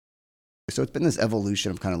So it's been this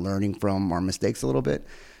evolution of kind of learning from our mistakes a little bit.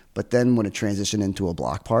 But then when it transitioned into a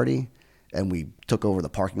block party and we took over the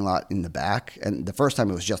parking lot in the back, and the first time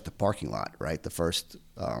it was just a parking lot, right? The first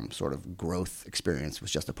sort of growth experience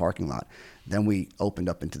was just a parking lot. Then we opened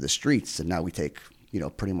up into the streets, and now we take,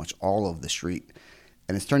 pretty much all of the street.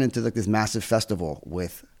 And it's turned into like this massive festival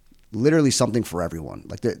with literally something for everyone.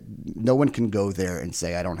 Like no one can go there and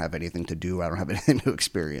say, I don't have anything to do. I don't have anything to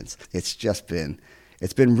experience. It's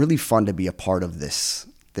been really fun to be a part of this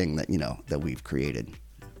thing that we've created.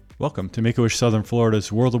 Welcome to Make-A-Wish Southern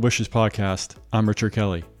Florida's World of Wishes podcast. I'm Richard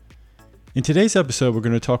Kelly. In today's episode, we're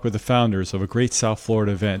going to talk with the founders of a great South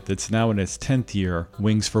Florida event that's now in its 10th year,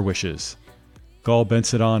 Wings for Wishes.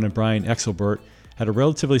 Bensaadon and Brian Exelbert had a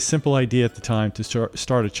relatively simple idea at the time to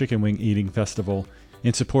start a chicken wing eating festival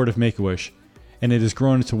in support of Make-A-Wish, and it has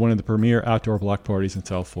grown into one of the premier outdoor block parties in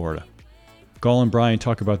South Florida. Gall and Brian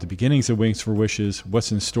talk about the beginnings of Wings for Wishes,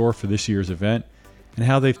 what's in store for this year's event, and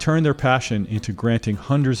how they've turned their passion into granting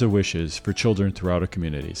hundreds of wishes for children throughout our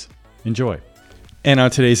communities. Enjoy. And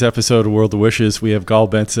on today's episode of World of Wishes, we have Gall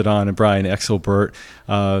Bensaadon and Brian Exelbert,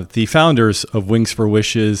 the founders of Wings for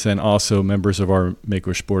Wishes and also members of our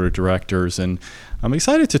Make-A-Wish Board of Directors. And I'm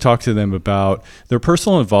excited to talk to them about their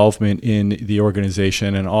personal involvement in the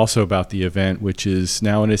organization and also about the event, which is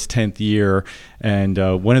now in its 10th year and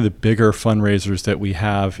one of the bigger fundraisers that we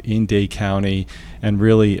have in Dade County, and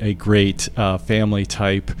really a great family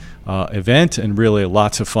type event, and really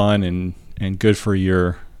lots of fun and good for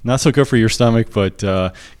your not so good for your stomach, but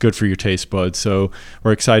good for your taste buds. So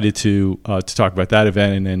we're excited to talk about that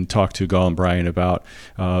event and then talk to Gall and Brian about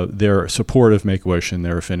their support of Make-A-Wish and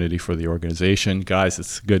their affinity for the organization. Guys,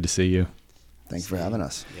 it's good to see you. Thanks for having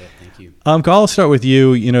us. Yeah, thank you. Gall, I'll start with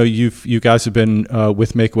you. You guys have been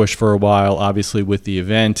with Make-A-Wish for a while, obviously with the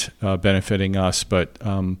event benefiting us, but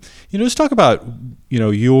just talk about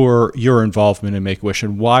your involvement in Make-A-Wish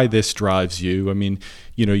and why this drives you. I mean,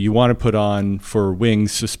 you want to put on, for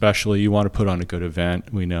Wings especially, you want to put on a good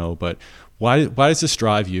event, we know, but why does this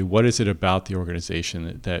drive you? What is it about the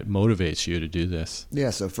organization that motivates you to do this?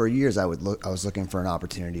 Yeah, so for years I was looking for an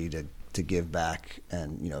opportunity to give back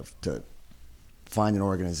and to find an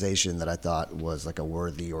organization that I thought was like a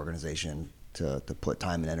worthy organization to put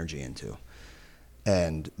time and energy into.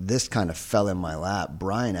 And this kind of fell in my lap.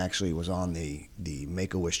 Brian actually was on the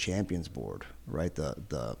Make-A-Wish Champions board, right?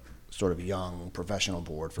 The sort of young professional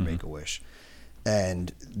board for Make-A-Wish.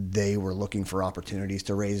 And they were looking for opportunities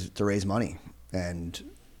to raise money. And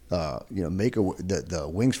the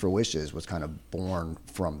Wings for Wishes was kind of born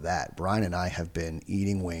from that. Brian and I have been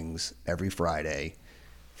eating wings every Friday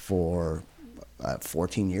for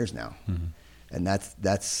 14 years now. Mm-hmm. And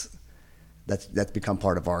that's become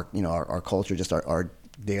part of our culture, just our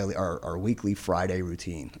daily, our weekly Friday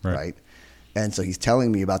routine, right? And so he's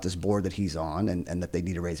telling me about this board that he's on and that they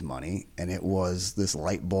need to raise money. And it was this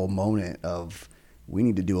light bulb moment of, we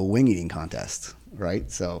need to do a wing eating contest, right?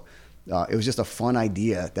 So it was just a fun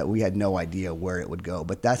idea that we had no idea where it would go.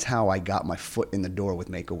 But that's how I got my foot in the door with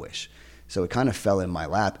Make-A-Wish. So it kind of fell in my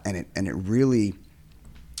lap, and it really,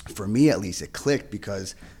 for me at least, it clicked,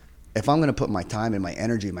 because if I'm going to put my time and my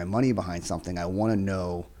energy, my money behind something, I want to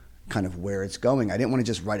know kind of where it's going. I didn't want to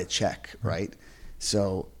just write a check, right?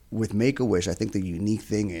 So with Make-A-Wish, I think the unique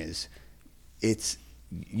thing is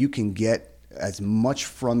you can get as much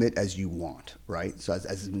from it as you want, right? So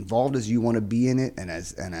as involved as you want to be in it, and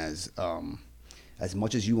as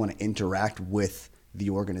much as you want to interact with the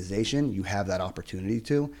organization, you have that opportunity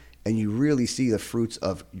to, and you really see the fruits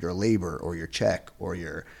of your labor or your check or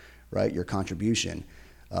your contribution.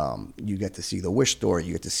 You get to see the wish story,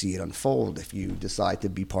 you get to see it unfold. If you decide to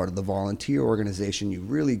be part of the volunteer organization, you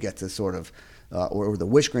really get to sort of, or the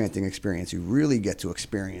wish granting experience, you really get to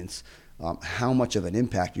experience how much of an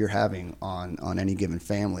impact you're having on any given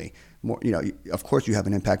family. More, of course you have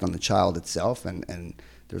an impact on the child itself, and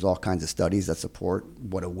there's all kinds of studies that support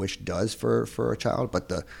what a wish does for a child, but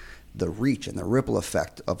the reach and the ripple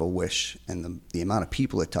effect of a wish and the amount of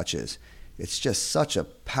people it touches, it's just such a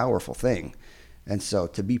powerful thing. And so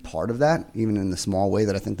to be part of that, even in the small way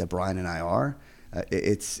that I think that Brian and I are,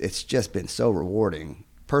 it's just been so rewarding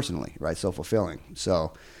personally, right? So fulfilling.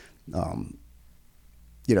 So,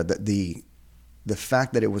 the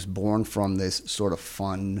fact that it was born from this sort of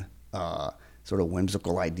fun, sort of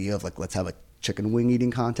whimsical idea of like, let's have a chicken wing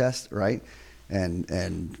eating contest, right?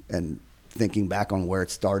 And thinking back on where it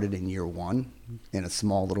started in year one, in a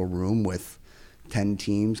small little room with 10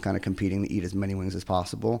 teams kind of competing to eat as many wings as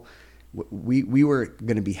possible. We were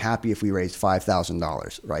going to be happy if we raised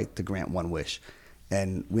 $5,000, right, to grant one wish.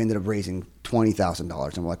 And we ended up raising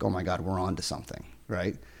 $20,000. And we're like, oh my God, we're on to something,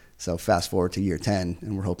 right? So fast forward to year 10,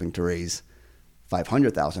 and we're hoping to raise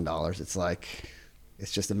 $500,000.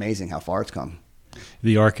 It's just amazing how far it's come.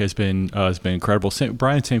 The arc has been incredible.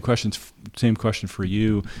 Brian, same question for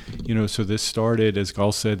you. So this started, as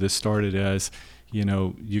Gall said, as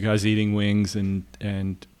you guys eating wings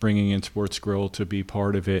and bringing in Sports Grill to be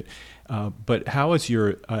part of it. But how's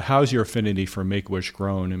your affinity for Make-A-Wish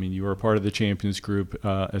grown? I mean, you were a part of the Champions Group,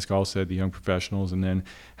 as Gall said, the young professionals, and then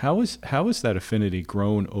how is that affinity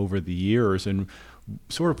grown over the years? And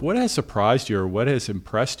sort of what has surprised you or what has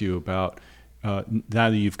impressed you about now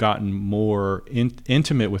that you've gotten more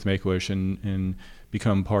intimate with Make-A-Wish and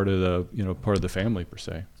become part of the family per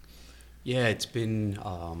se? Yeah, it's been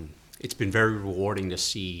very rewarding to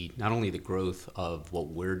see not only the growth of what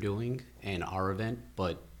we're doing and our event,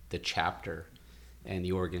 but the chapter and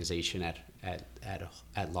the organization at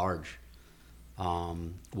large.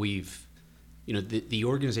 The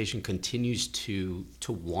organization continues to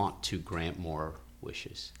want to grant more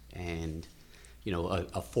wishes, and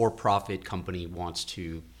a for-profit company wants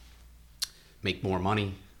to make more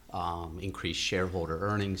money, increase shareholder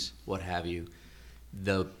earnings, what have you.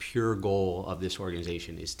 The pure goal of this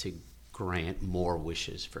organization is to grant more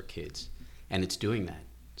wishes for kids, and it's doing that.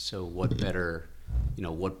 So what better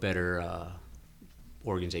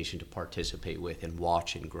organization to participate with and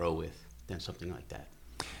watch and grow with than something like that?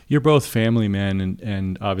 You're both family men,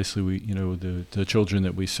 and obviously we, the children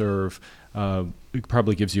that we serve, it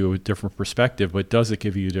probably gives you a different perspective. But does it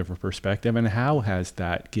give you a different perspective? And how has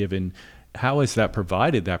that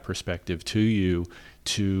provided that perspective to you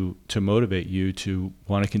to motivate you to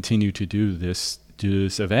want to continue to do this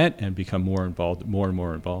event and become more and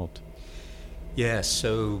more involved? Yeah.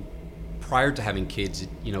 So prior to having kids,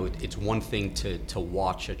 it's one thing to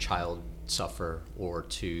watch a child suffer or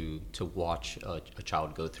to watch a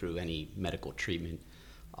child go through any medical treatment,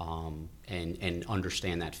 and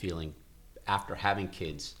understand that feeling. After having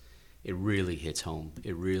kids, it really hits home.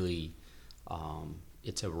 It really,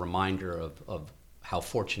 it's a reminder of how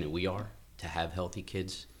fortunate we are to have healthy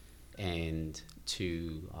kids, and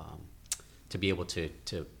to be able to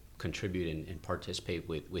contribute and participate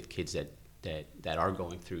with kids that are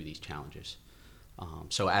going through these challenges.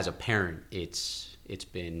 So as a parent, it's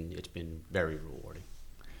been very rewarding.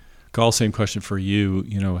 Gall, same question for you.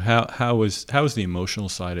 How is the emotional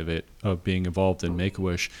side of it, of being involved in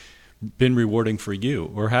Make-A-Wish, been rewarding for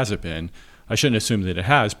you, or has it been? I shouldn't assume that it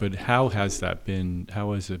has, but how has that been?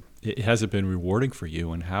 Has it been rewarding for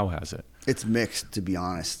you, and how has it? It's mixed, to be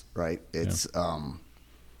honest. Right? It's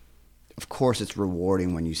of course it's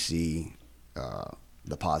rewarding when you see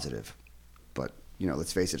the positive, but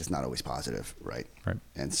let's face it, it's not always positive, right? Right.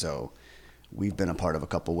 And so we've been a part of a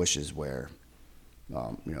couple wishes where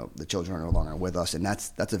the children are no longer with us, and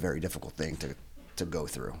that's a very difficult thing to go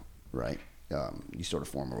through, right? You sort of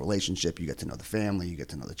form a relationship, you get to know the family, you get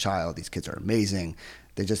to know the child. These kids are amazing.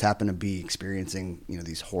 They just happen to be experiencing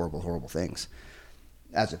these horrible things.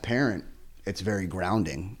 As a parent, it's very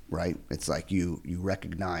grounding, right? It's like you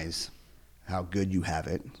recognize how good you have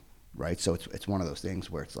it, right? So it's one of those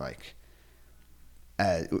things where it's like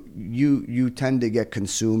you tend to get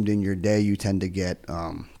consumed in your day. You tend to get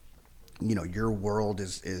your world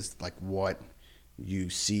is like what you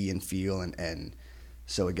see and feel, and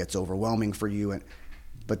so it gets overwhelming for you.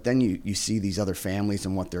 But then you see these other families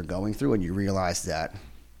and what they're going through, and you realize that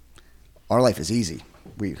our life is easy.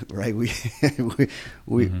 We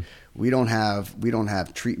don't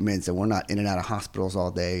have treatments, and we're not in and out of hospitals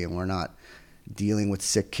all day, and we're not dealing with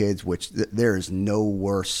sick kids, which there is no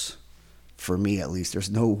worse, for me at least, there's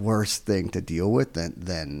no worse thing to deal with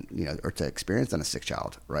than or to experience than a sick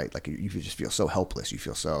child, right? Like you just feel so helpless. You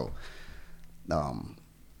feel so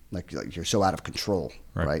like you're so out of control,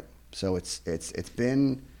 right? So it's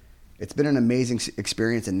been an amazing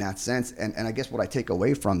experience in that sense. And I guess what I take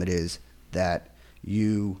away from it is that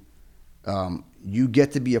you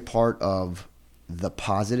get to be a part of the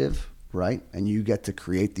positive, right? And you get to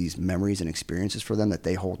create these memories and experiences for them that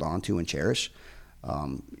they hold on to and cherish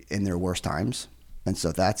in their worst times. And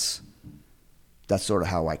so that's sort of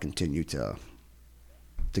how I continue to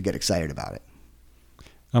get excited about it.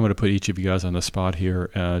 I'm going to put each of you guys on the spot here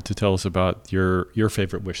to tell us about your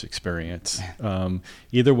favorite Wish experience.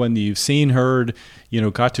 Either one that you've seen, heard,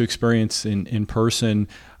 got to experience in person.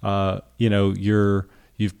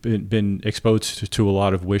 You've been exposed to a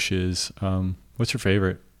lot of Wishes. What's your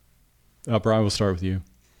favorite? Brian, we'll start with you.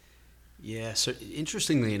 Yeah. So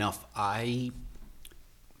interestingly enough, I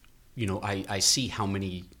see how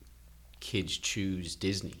many kids choose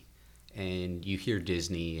Disney. And you hear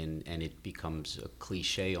Disney and it becomes a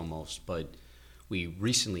cliche almost, but we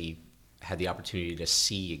recently had the opportunity to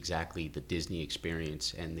see exactly the Disney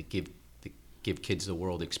experience and the give kids the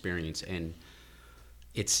world experience, and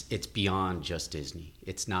it's beyond just Disney.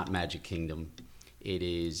 It's not Magic Kingdom. It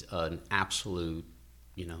is an absolute,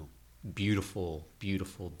 beautiful,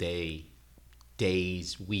 beautiful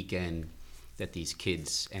weekend that these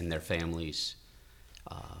kids and their families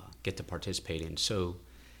get to participate in. So,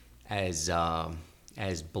 as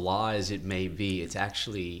blah as it may be, it's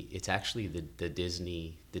actually the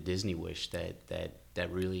Disney wish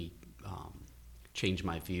that really changed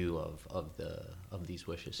my view of these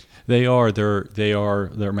wishes.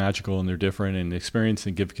 They're magical, and they're different. And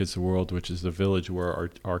experiencing Give Kids the World, which is the village where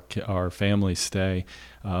our families stay,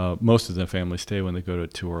 most of the families stay when they go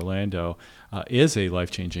to Orlando, is a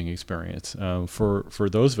life-changing experience. For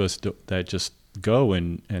those of us that just go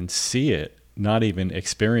and see it, not even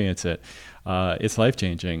experience it, it's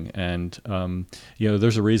life-changing. And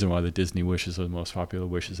there's a reason why the Disney wishes are the most popular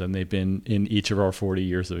wishes, and they've been in each of our 40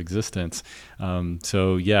 years of existence. The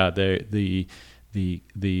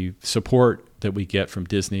support that we get from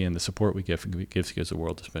Disney and the support we get from Give Kids the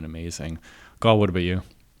World has been amazing. Gal, what about you?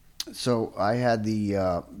 So I had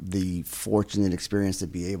the fortunate experience to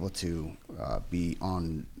be able to be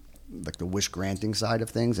on like the wish granting side of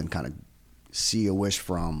things and kind of see a wish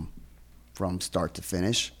from start to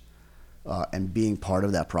finish, and being part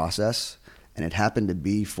of that process. And it happened to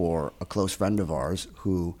be for a close friend of ours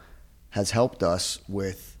who has helped us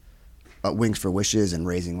with Wings for Wishes and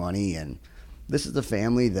raising money. And this is a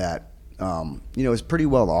family that is pretty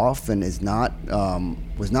well off and is not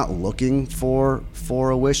was not looking for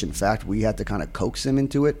a wish. In fact, we had to kind of coax him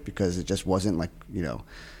into it because it just wasn't like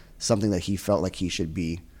something that he felt like he should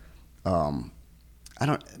be.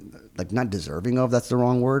 Not deserving of, that's the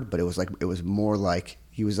wrong word, but it was more like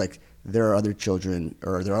he was like, there are other children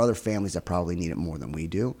or there are other families that probably need it more than we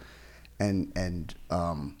do. And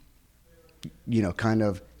kind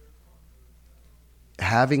of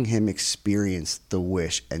having him experience the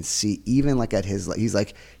wish and see, even like at his,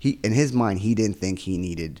 he in his mind, he didn't think he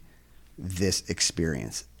needed this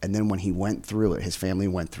experience. And then when he went through it, his family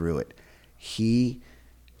went through it, he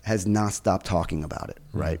has not stopped talking about it,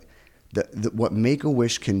 right? Mm-hmm. What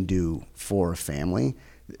Make-A-Wish can do for a family,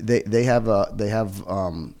 they have a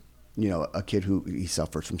kid who he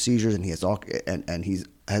suffers from seizures, and he has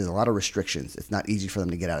has a lot of restrictions. It's not easy for them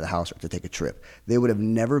to get out of the house or to take a trip. They would have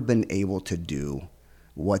never been able to do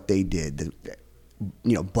what they did,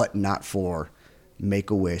 but not for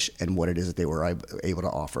Make-A-Wish and what it is that they were able to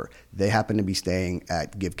offer. They happen to be staying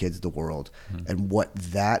at Give Kids the World, mm-hmm. and what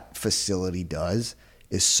that facility does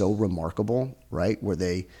is so remarkable, right? Where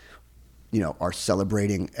they are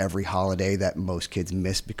celebrating every holiday that most kids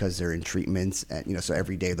miss because they're in treatments, and so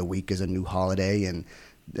every day of the week is a new holiday, and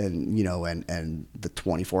the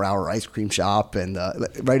 24-hour ice cream shop, and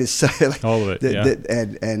right is all of it,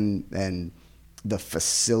 and the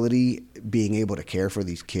facility being able to care for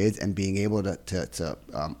these kids and being able to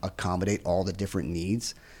accommodate all the different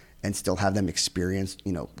needs and still have them experience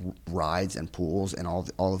rides and pools and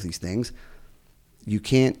all of these things. You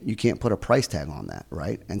can't put a price tag on that,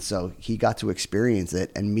 right? And so he got to experience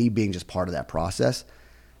it, and me being just part of that process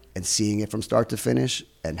and seeing it from start to finish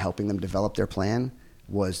and helping them develop their plan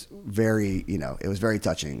was very, it was very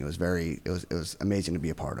touching. It was amazing to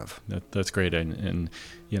be a part of. That's great, and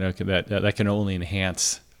that can only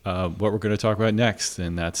enhance what we're going to talk about next,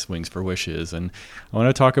 and that's Wings for Wishes. And I want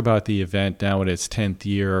to talk about the event now in its 10th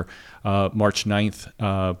year, March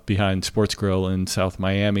 9th, behind Sports Grill in South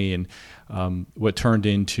Miami, and what turned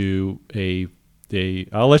into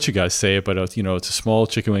I'll let you guys say it, but it's a small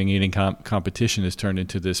chicken wing eating competition has turned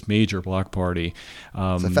into this major block party.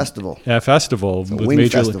 It's a festival. A festival, it's a wing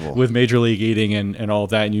festival with Major League Eating and all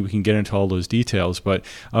that, and you can get into all those details. But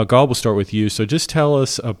Gal, we'll start with you. So just tell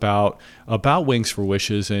us about Wings for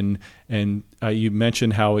Wishes, and you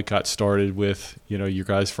mentioned how it got started with your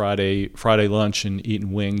guys Friday lunch and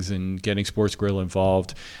eating wings and getting Sports Grill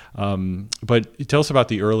involved. But tell us about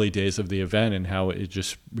the early days of the event and how it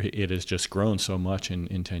has just grown so much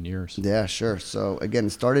in 10 years. Yeah, sure. So again, it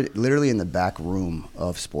started literally in the back room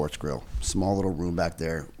of Sports Grill, small little room back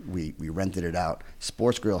there. We rented it out.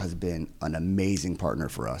 Sports Grill has been an amazing partner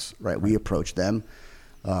for us, right? We approached them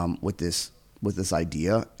with this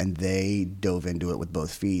idea, and they dove into it with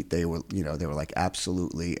both feet. They were like,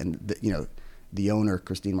 absolutely. And the owner,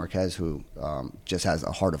 Christine Marquez, who just has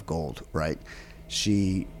a heart of gold, right?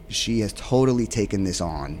 She has totally taken this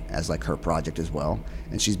on as like her project as well,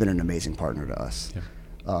 and she's been an amazing partner to us.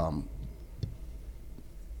 Yeah.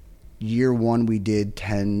 Year one, we did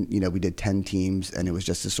 10 teams, and it was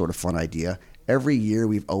just this sort of fun idea. every year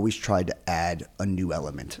we've always tried to add a new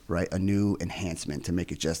element, right? A new enhancement to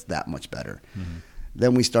make it just that much better. Mm-hmm.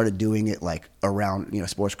 Then we started doing it like around,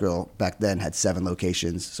 Sports Grill back then had 7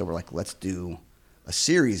 locations. So we're like, let's do a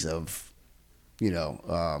series of,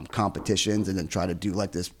 competitions and then try to do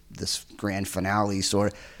like this grand finale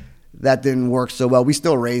sort of. That didn't work so well. We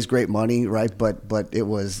still raised great money, right? But it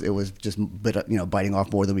was just biting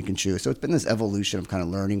off more than we can chew. So it's been this evolution of kind of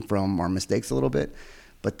learning from our mistakes a little bit.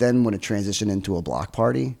 But then when it transitioned into a block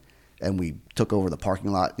party and we took over the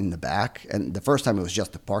parking lot in the back, and the first time it was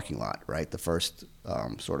just a parking lot, right? The first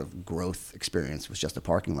sort of growth experience was just a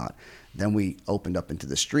parking lot. Then we opened up into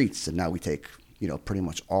the streets, and now we take pretty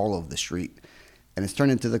much all of the street, and it's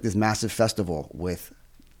turned into like this massive festival with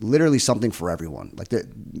literally something for everyone. Like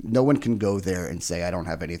no one can go there and say, I don't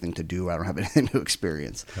have anything to do. I don't have anything to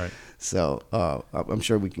experience. Right. So I'm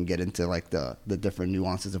sure we can get into like the different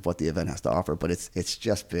nuances of what the event has to offer, but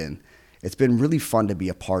it's been really fun to be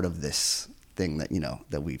a part of this thing that,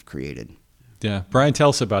 that we've created. Yeah. Brian, tell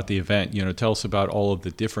us about the event, tell us about all of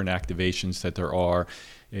the different activations that there are.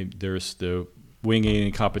 There's the wing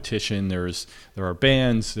eating competition, there are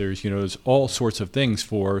bands, there's all sorts of things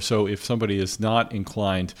so if somebody is not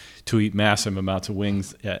inclined to eat massive amounts of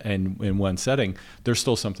wings in one setting, there's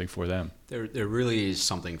still something for them. There really is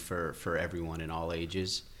something for everyone in all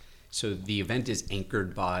ages. So the event is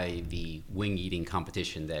anchored by the wing eating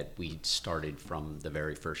competition that we started from the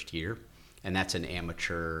very first year, and that's an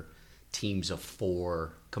amateur teams of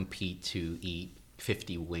 4 compete to eat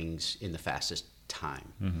 50 wings in the fastest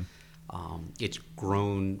time. Mm-hmm. It's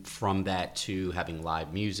grown from that to having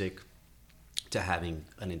live music, to having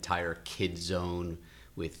an entire kid zone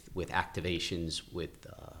with activations, with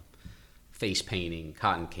face painting,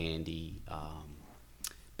 cotton candy,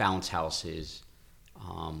 bounce houses.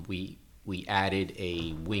 We added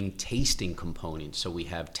a wing tasting component, so we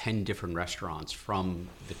have 10 different restaurants from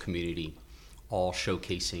the community, all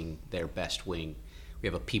showcasing their best wing. We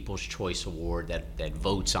have a People's Choice Award that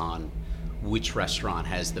votes on which restaurant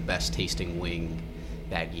has the best tasting wing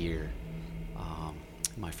that year.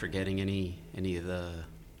 Am I forgetting any of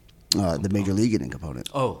the Major League Eating component?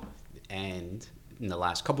 Oh, and in the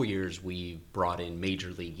last couple years, we brought in Major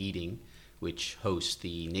League Eating, which hosts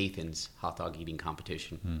the Nathan's hot dog eating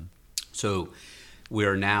competition. So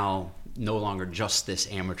we're now no longer just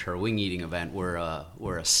this amateur wing eating event. We're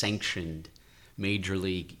a sanctioned Major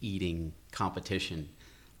League Eating competition.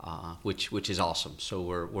 Which is awesome. So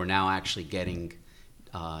we're now actually getting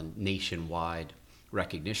nationwide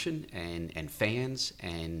recognition and fans,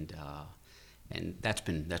 and that's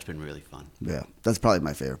been really fun. Yeah, that's probably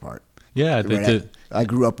my favorite part. Yeah, I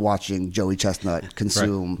grew up watching Joey Chestnut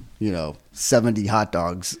consume, 70 hot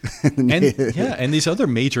dogs. and these other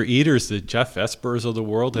major eaters, the Jeff Vespers of the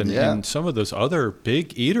world, and some of those other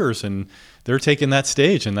big eaters, and they're taking that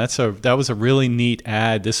stage, and that was a really neat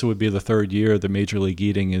ad. This would be the 3rd year the Major League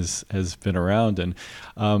Eating has been around, and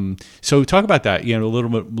so talk about that. A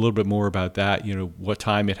little bit more about that. What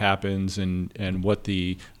time it happens, and what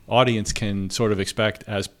the audience can sort of expect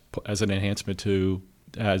as an enhancement to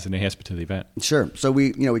the event. Sure. So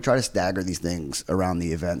we try to stagger these things around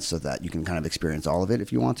the event so that you can kind of experience all of it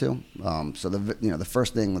if you want to. So the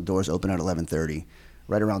first thing, the doors open at 11:30.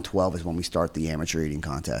 Right around 12 is when we start the amateur eating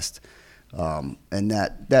contest. And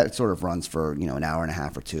that sort of runs for, an hour and a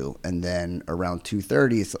half or 2. And then around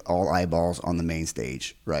 2:30, it's all eyeballs on the main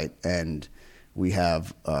stage, right? And we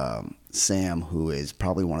have Sam, who is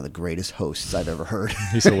probably one of the greatest hosts I've ever heard.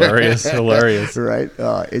 He's hilarious. Right?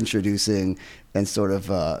 Introducing and sort of,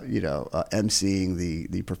 emceeing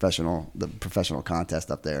the professional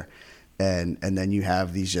contest up there. And then you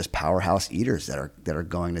have these just powerhouse eaters that are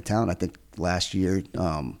going to town. I think last year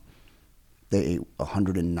they ate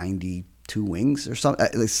 192 wings or something,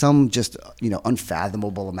 like some just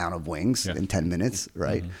unfathomable amount of wings in 10 minutes,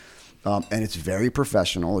 right? Mm-hmm. And it's very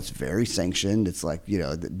professional. It's very sanctioned. It's like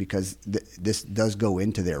because this does go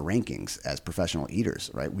into their rankings as professional eaters,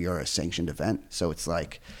 right? We are a sanctioned event, so it's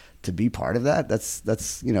like to be part of that. That's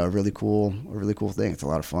a really cool thing. It's a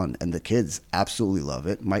lot of fun, and the kids absolutely love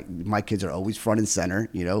it. My kids are always front and center,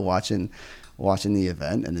 watching the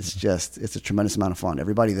event, and it's a tremendous amount of fun.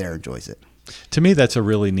 Everybody there enjoys it. To me, that's a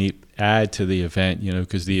really neat add to the event,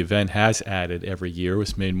 because the event has added every year.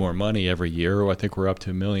 It's made more money every year. I think we're up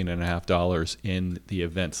to $1.5 million in the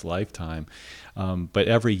event's lifetime. But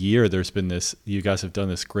every year there's been you guys have done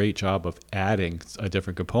this great job of adding a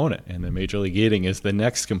different component, and the Major League Eating is the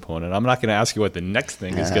next component. I'm not going to ask you what the next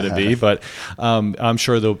thing is going to be, but I'm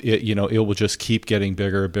sure it will just keep getting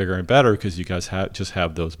bigger and bigger and better because you guys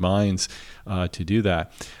have those minds to do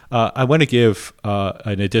that. I want to give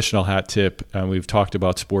an additional hat tip. We've talked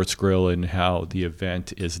about Sports Grill and how the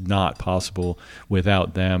event is not possible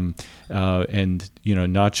without them, and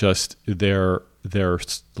not just their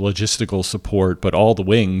logistical support, but all the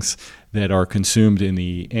wings that are consumed in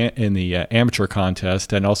the amateur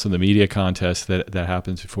contest and also the media contest that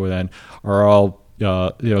happens before then are all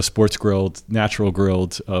sports grilled, natural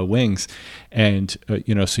grilled wings, and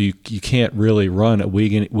so you can't really run a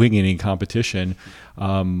wing eating competition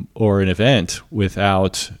or an event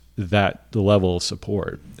without the level of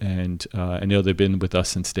support. And I know they've been with us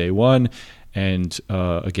since day one, and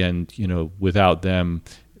again, without them,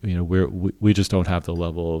 we just don't have the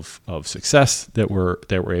level of success that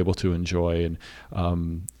we're able to enjoy,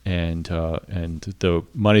 and the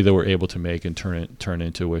money that we're able to make and turn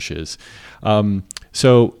into wishes.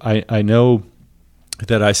 So I know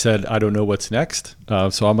that I said I don't know what's next,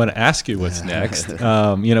 so I'm going to ask you what's next. We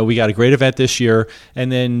got a great event this year,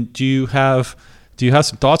 and then do you have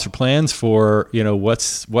some thoughts or plans for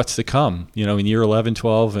what's to come in year 11,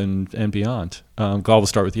 12, and beyond? Gal, we'll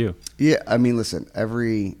start with you. Yeah, I mean, listen,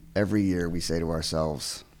 every year we say to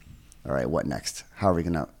ourselves, all right, what next? How are we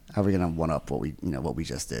gonna one up what we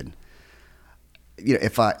just did?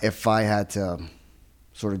 If I had to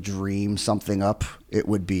sort of dream something up, it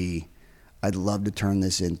would be, I'd love to turn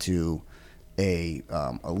this into a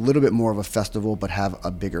little bit more of a festival, but have a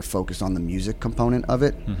bigger focus on the music component of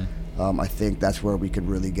it. Mm-hmm. I think that's where we could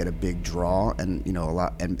really get a big draw, and a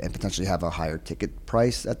lot, and potentially have a higher ticket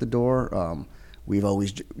price at the door. We've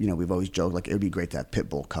always joked like it would be great to have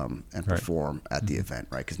Pitbull come and perform at the event,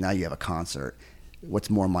 right? Because now you have a concert. What's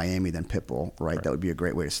more Miami than Pitbull, right? That would be a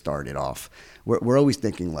great way to start it off. We're always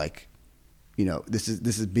thinking like, this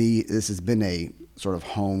has been a sort of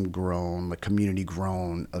homegrown, like community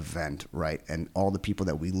grown event, right? And all the people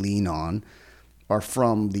that we lean on are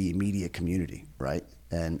from the immediate community, right?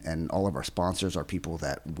 And all of our sponsors are people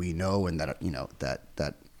that we know and that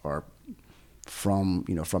that are from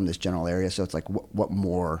this general area. So it's like,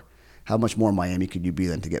 how much more Miami could you be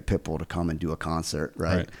than to get Pitbull to come and do a concert,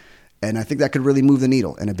 right? And I think that could really move the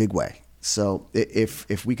needle in a big way. So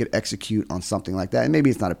if we could execute on something like that, and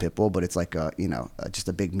maybe it's not a Pitbull, but it's like just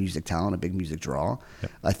a big music talent, a big music draw,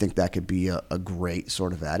 I think that could be a great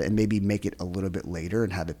sort of add, and maybe make it a little bit later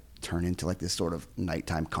and have it turn into like this sort of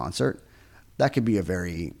nighttime concert. That could be a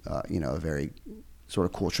very sort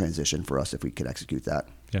of cool transition for us if we could execute that.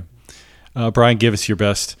 Yeah. Brian, give us your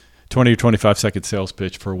best 20 or 25 second sales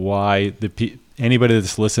pitch for why anybody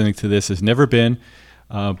that's listening to this has never been,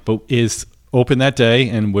 but is open that day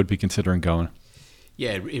and would be considering going.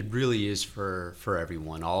 Yeah, it really is for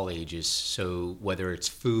everyone, all ages. So whether it's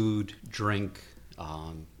food, drink,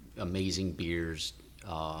 amazing beers,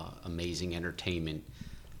 amazing entertainment,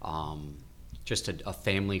 just a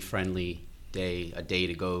family-friendly day, a day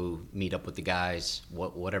to go meet up with the guys,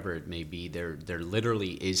 whatever it may be. There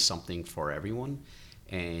literally is something for everyone,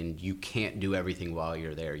 and you can't do everything while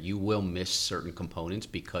you're there. You will miss certain components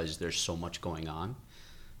because there's so much going on.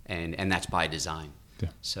 And that's by design. Yeah.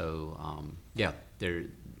 So, there,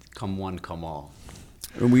 come one, come all.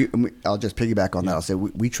 And I'll just piggyback on that. I'll say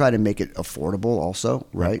we try to make it affordable also,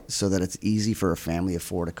 right? So that it's easy for a family of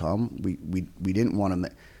four to come. We didn't want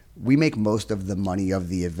to we make most of the money of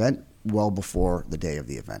the event well before the day of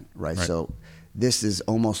the event, right? So this is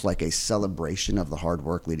almost like a celebration of the hard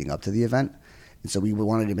work leading up to the event. And so we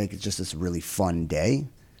wanted to make it just this really fun day.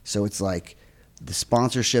 So it's like, the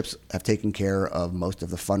sponsorships have taken care of most of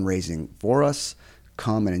the fundraising for us.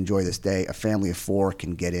 Come and enjoy this day. A family of four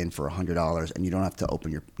can get in for $100, and you don't have to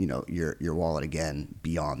open your wallet again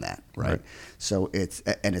beyond that, right? So it's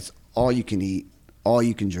all you can eat, all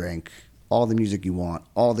you can drink, all the music you want,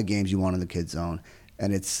 all the games you want in the kids zone,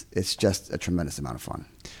 and it's just a tremendous amount of fun.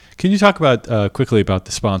 Can you talk about quickly about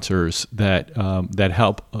the sponsors that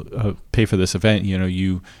help pay for this event?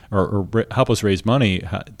 You or help us raise money.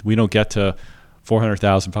 We don't get to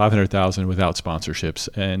 400,000, 500,000 without sponsorships.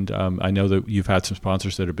 And I know that you've had some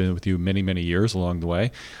sponsors that have been with you many, many years along the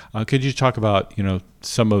way. Could you talk about,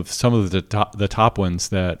 some of the top ones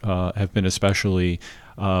that have been especially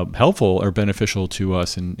helpful or beneficial to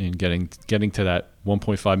us in getting to that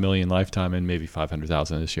 1.5 million lifetime and maybe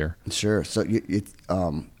 500,000 this year? Sure. So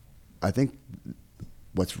I think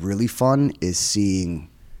what's really fun is seeing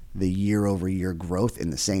the year-over-year growth in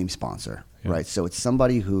the same sponsor, right? So it's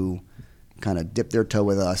somebody who kind of dipped their toe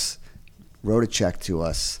with us, wrote a check to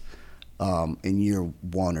us in year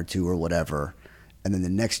 1 or 2 or whatever, and then the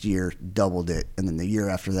next year doubled it, and then the year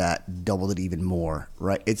after that doubled it even more,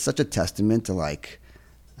 right? It's such a testament to like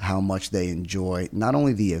how much they enjoy not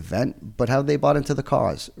only the event, but how they bought into the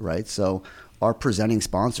cause, right? So our presenting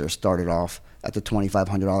sponsors started off at the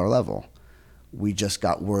 $2,500 level. We just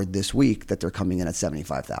got word this week that they're coming in at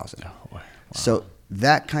 $75,000. Oh, wow. So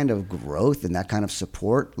that kind of growth and that kind of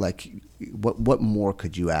support, like what more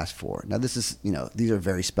could you ask for? Now this is, these are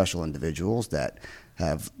very special individuals that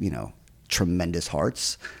have, tremendous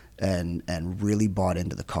hearts and really bought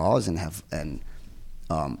into the cause and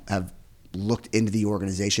have looked into the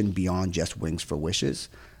organization beyond just Wings for Wishes.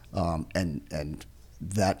 And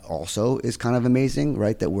that also is kind of amazing,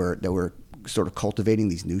 right? That we're sort of cultivating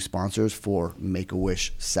these new sponsors for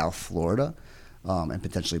Make-A-Wish South Florida, and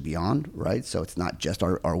potentially beyond, right? So it's not just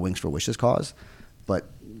our Wings for Wishes cause, but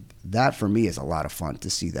that for me is a lot of fun to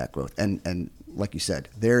see that growth. And like you said,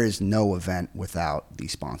 there is no event without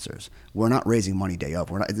these sponsors. We're not raising money day of.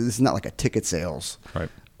 This is not like a ticket sales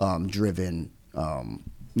driven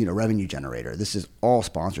revenue generator. This is all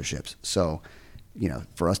sponsorships. So,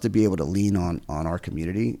 for us to be able to lean on our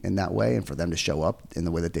community in that way and for them to show up in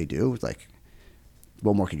the way that they do, like,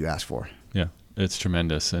 what more could you ask for? Yeah, it's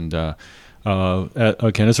tremendous. And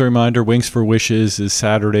again, as a reminder, Wings for Wishes is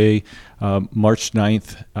Saturday, March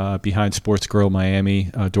 9th, behind Sports Grill Miami.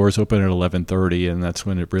 Doors open at 11:30, and that's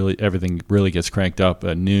when everything really gets cranked up.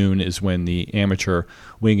 Noon is when the amateur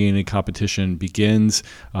winging and competition begins.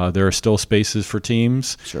 There are still spaces for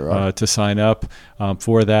teams to sign up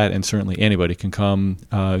for that, and certainly anybody can come.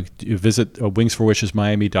 Visit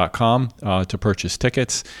wingsforwishesmiami.com to purchase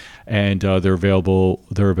tickets, and they're available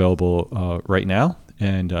right now.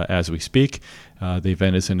 And as we speak, the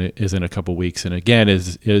event is in a couple weeks, and again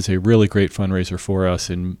is a really great fundraiser for us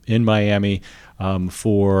in Miami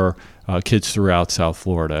for kids throughout South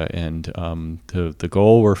Florida. And the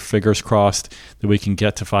goal, we're fingers crossed that we can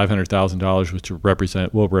get to $500,000, which will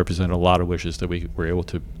represent a lot of wishes that we were able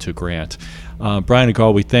to grant. Brian and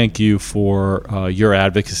Gall, we thank you for your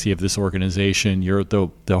advocacy of this organization.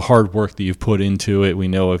 The hard work that you've put into it. We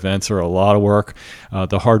know events are a lot of work.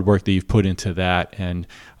 The hard work that you've put into that, and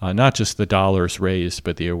not just the dollars raised,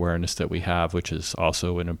 but the awareness that we have, which is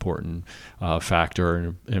also an important factor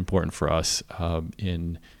and important for us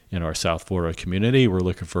in our South Florida community. We're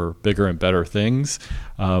looking for bigger and better things,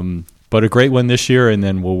 but a great one this year, and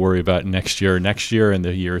then we'll worry about next year, and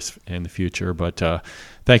the years in the future. But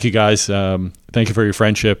thank you guys. Thank you for your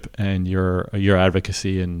friendship and your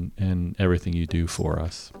advocacy and everything you do for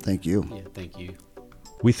us. Thank you. Yeah, thank you.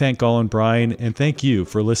 We thank Gall and Brian, and thank you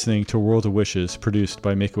for listening to World of Wishes, produced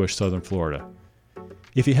by Make-A-Wish Southern Florida.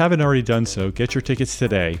 If you haven't already done so, get your tickets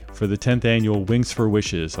today for the 10th annual Wings for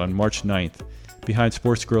Wishes on March 9th, behind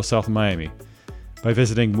Sports Grill South Miami, by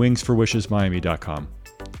visiting wingsforwishesmiami.com.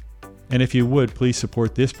 And if you would, please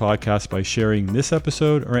support this podcast by sharing this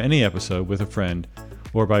episode or any episode with a friend,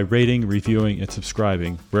 or by rating, reviewing, and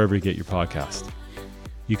subscribing wherever you get your podcast.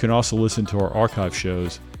 You can also listen to our archive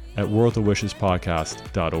shows at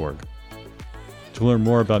worldofwishespodcast.org. To learn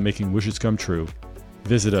more about making wishes come true,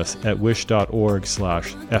 visit us at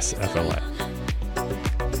wish.org/SFLA.